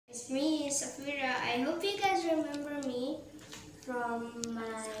me, Safira. I hope you guys remember me from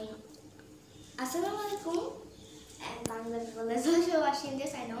my Assalamualaikum, and Bangla people is also watching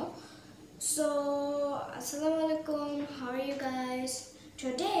this, I know. So, Assalamualaikum, how are you guys?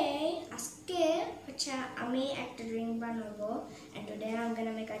 Today, aske ami ekta drink banabo, and today I'm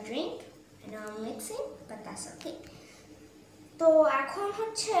gonna make a drink. I know I'm mixing, but that's okay. তো এখন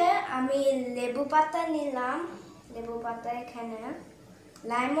হচ্ছে আমি লেবু পাতা নিলাম, লেবু পাতা এখানে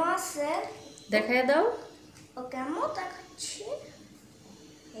লাইমও আছে, দেখায় দাও। ওকে আম্মু দেখাচ্ছি।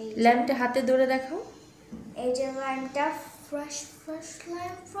 লাইমটা হাতে ধরে দেখাও। এই যে লাইমটা fresh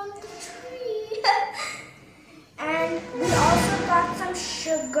lime from the tree. And we also got some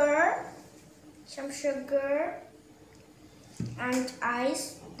sugar and ice.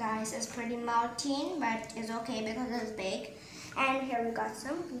 The ice is pretty melting, but it's okay because it's big. And here we got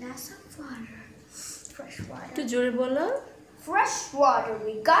some glass of water, fresh water. একটু জোরে বলো। Fresh water.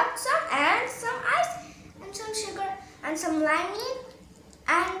 We got some and some ice and some sugar and some lime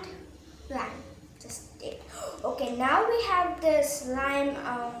and lime. Just it. Okay, now we have this lime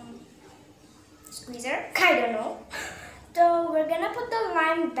squeezer. I don't know. So we're gonna put the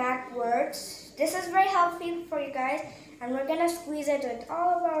lime backwards. This is very helpful for you guys, and we're gonna squeeze it with all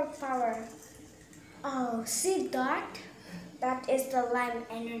of our power. Oh, see that? That is the lime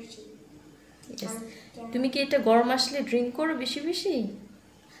energy. Yes. তুমি কি এটা গরম আসলে drink করো বেশি বেশি?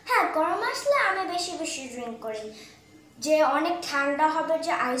 হ্যাঁ, গরম আসলে আমি বেশি বেশি ড্রিঙ্ক করি। যে অনেক ঠান্ডা হবে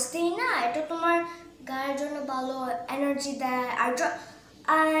যে আইস দিই না, এটা তোমার গায়ের জন্য ভালো, এনার্জি দেয়। আর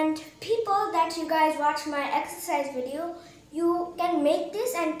and people that you guys watch my exercise video, you can make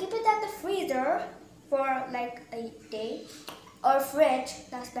this and keep it at the freezer for like a day, or fridge,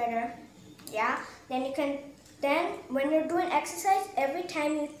 that's better. Yeah, then when you're doing exercise, every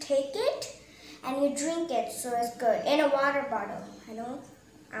time you take it and you drink it, so it's good. In a water bottle. I know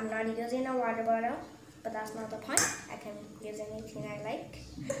I'm not using a water bottle, but that's not the point. I can use anything I like.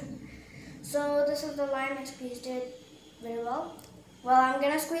 So this is the lime. I squeezed it very well. Well, I'm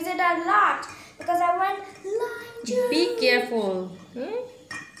gonna squeeze it a lot because I want lime juice. Be careful.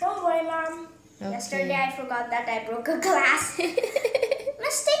 Don't worry, Mom. Okay. Yesterday I forgot that I broke a glass.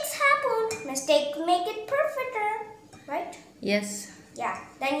 Mistakes happen. Mistakes make it perfecter, right? Yes. Yeah.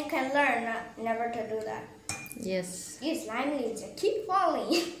 Then you can learn never to do that. Yes. These lime leaves keep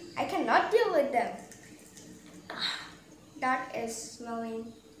falling. I cannot deal with them. That is smelling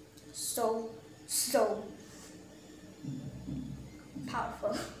so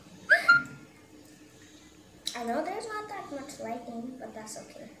powerful. I know there's not that much lighting, but that's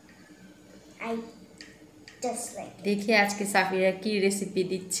okay. I just like it. দেখি আজকে সাফিরা কি recipe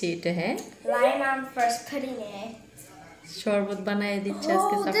দিচ্ছে এটা। হ্যাঁ, lime I'm first putting it. শরবত বানায় দিচ্ছে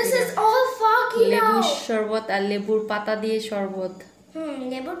আজকে Safira. This is all foggy now. লেবুর শরবত আর লেবুর পাতা দিয়ে শরবত।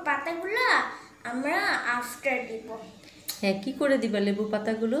 লেবুর পাতাগুলো আমরা আফটার দিব। হ্যাঁ, কি করে দিবা লেবু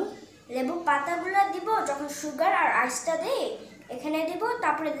পাতাগুলো? লেবু পাতাগুলো দিব যখন সুগার আর আইসটা দেই, এখানে দিব।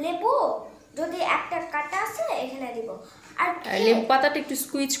 তারপরে লেবু যদি একটা কাটা আছে এখানে দিব। আর লেবু পাতাটা একটু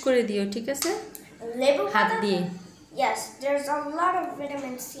স্কুইজ করে দিও, ঠিক আছে? লেবু হাত দিয়ে। Yes, there's a lot of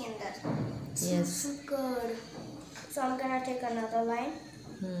vitamin C in that. Yes. So good. So I'm gonna take another line.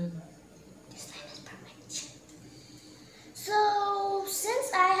 This line is perfect. So since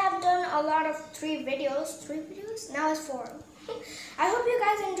I have done a lot of 3 videos, now it's 4. I hope you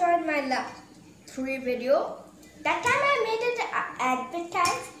guys enjoyed my last 3 video. That time I made it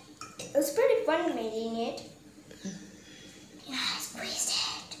advertise. It was pretty fun making it. Yeah, I squeezed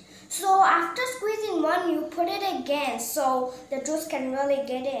it. So after squeezing one, you put it again so the juice can really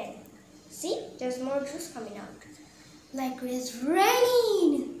get in. See, there's more juice coming out. Like it's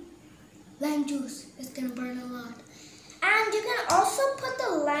raining. Lime juice is gonna burn a lot. And you can also put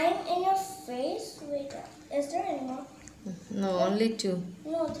the lime in your face. Wait, is there any more? No, only 2.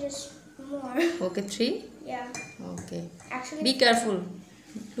 No, there's more. Okay, 3? Yeah. Okay. Actually, be careful.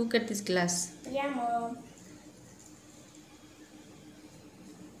 Look at this glass. Yeah, Mom.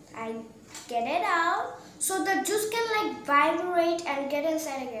 I get it out so the juice can like vibrate and get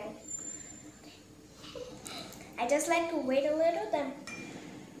inside again. I just like to wait a little, then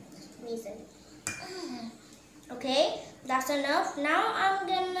squeeze it. Okay, that's enough. Now I'm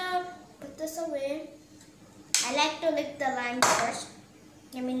gonna put this away. I like to lick the lime first.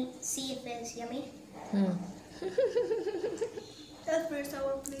 Let me see if it's yummy. That's very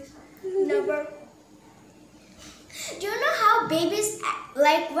sour, please. Never. Do you know how babies,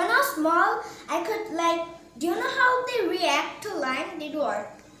 like when I was small, I could like, do you know how they react to lime? They do it.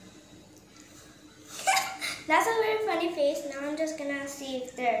 That's a very funny face. Now I'm just gonna see if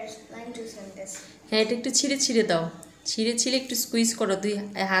there's lime juice in this. হ্যাঁ, এটা একটু ছিঁড়ে ছিঁড়ে দাও। ছিঁড়ে ছিঁড়ে একটু squeeze করো দুই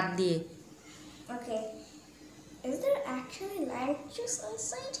হাত দিয়ে। Okay. Is there actually lime juice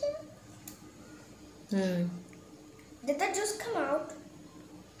inside here? Did the juice come out?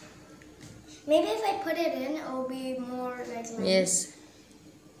 Maybe if I put it in, it will be more like lime. Yes.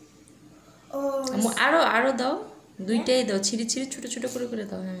 Oh. আরো দাও, দুইটাই দাও, ছিঁড়ে ছিঁড়ে ছোট ছোট করে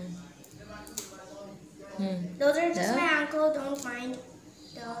দাও। হ্যাঁ Those are just my uncle. Don't mind.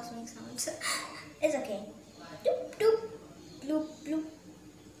 They always make sounds. It's okay. Doop doop, bloop bloop.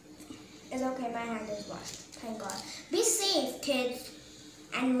 It's okay. My hand is washed. Thank God. Be safe, kids,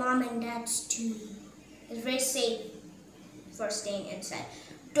 and mom and dads too. It's very safe for staying inside.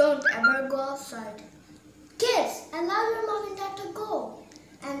 Don't ever go outside. Kids, allow your mom and dad to go.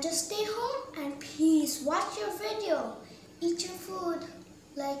 And just stay home and please watch your video. Eat your food.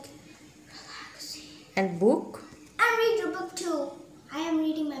 Like, relaxing. And book? And read your book too. I am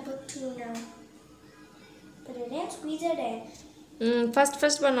reading my book too now. Put it in, squeeze it in.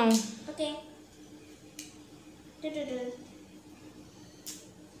 First বানাও। Okay.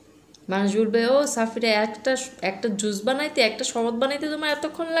 মানুষ বলবে ও সাফিরা একটা juice বানাইতে, একটা শরবত বানাইতে তোমার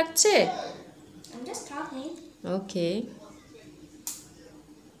এতক্ষণ লাগছে? I'm just talking. Okay.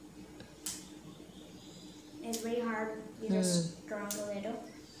 It's very hard. You just strong a little.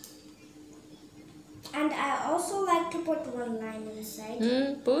 And I also like to put one line inside.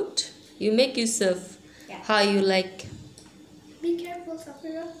 Put. You make yourself. Yeah. How you like. Be careful,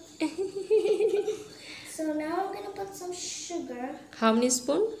 Safira. So now I'm gonna put some sugar. How many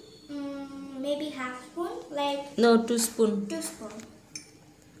spoon? Maybe half spoon, like No, 2 spoon. 2 spoon.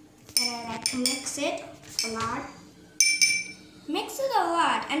 And I like to mix it a lot. Mix it a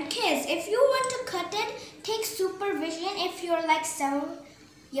lot. And kids, if you want to cut it, take supervision. If you're like 7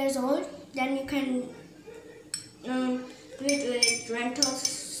 years old, then you can do it with rental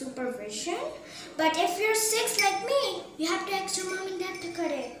supervision. But if you're 6 like me, you have to ask your mom and dad to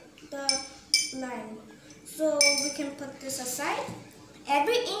cut it, the line. So we can put this aside.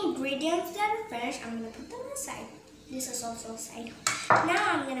 Every ingredient that are finished, I'm gonna put them aside. This is also aside. Now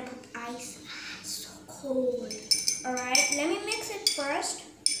I'm gonna put ice. It's so cold. Alright, let me mix it first.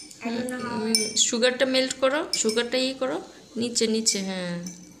 I don't know how. সুগারটা melt করো, সুগারটা করো নিচে হ্যাঁ।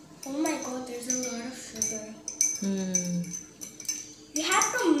 Oh my god, there's a lot of sugar. You have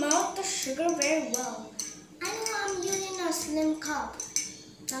to melt the sugar very well. I know I'm using a slim cup.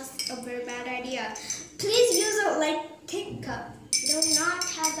 That's a very bad idea. Please use a like thick cup. You do not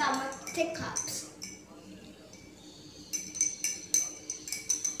have that much thick cups.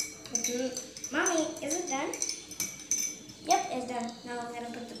 Okay. Mommy, is it done? Yep, it's done. Now I'm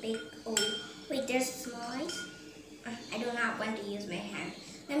gonna put the bake. Oh, wait, there's small ice. I do not want to use my hand.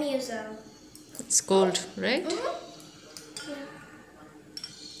 Let me use a. It's cold, right? Yeah.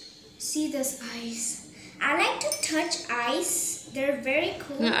 See this ice. I like to touch ice. They're very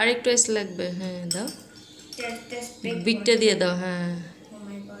cool. আরেকটু আইস লাগবে, হ্যাঁ দাও। There's this big বিগটা দিয়ে দাও, হ্যাঁ। Oh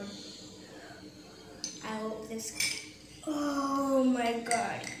my god. I hope this. Oh my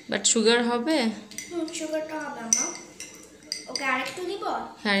god. But sugar হবে? সুগারটা হবে আমা। ওকে, আরেকটু দিব?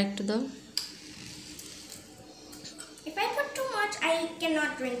 হ্যাঁ আরেকটু দাও। If I put too much, I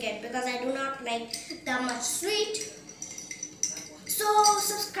cannot drink it because I do not like that much sweet. So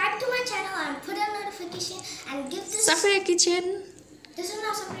subscribe to my channel and put a notification and give this. Safira Kitchen. This is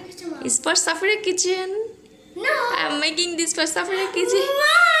not Safira Kitchen, Mom. It's for Safira Kitchen. No. I'm making this for Safira Kitchen.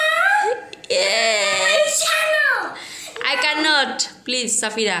 Mom! Yeah. My channel. I cannot. Please,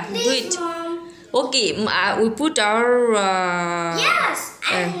 Safira, Please, do it. Mom. Okay, we put our. Yes,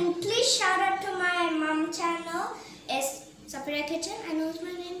 and please shout out to my mom channel. It's Safira Kitchen. I know it's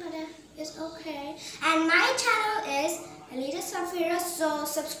my name, but it's okay. And my channel is Alita Safira. So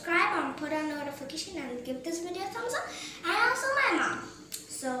subscribe and put on notification and give this video a thumbs up. And also my mom.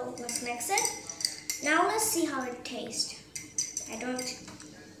 So let's mix it. Now let's see how it tastes. I don't.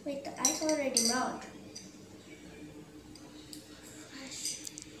 Wait, the ice already melted.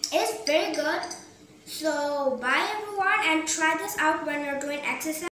 It's very good. So bye everyone, and try this out when you're doing exercise.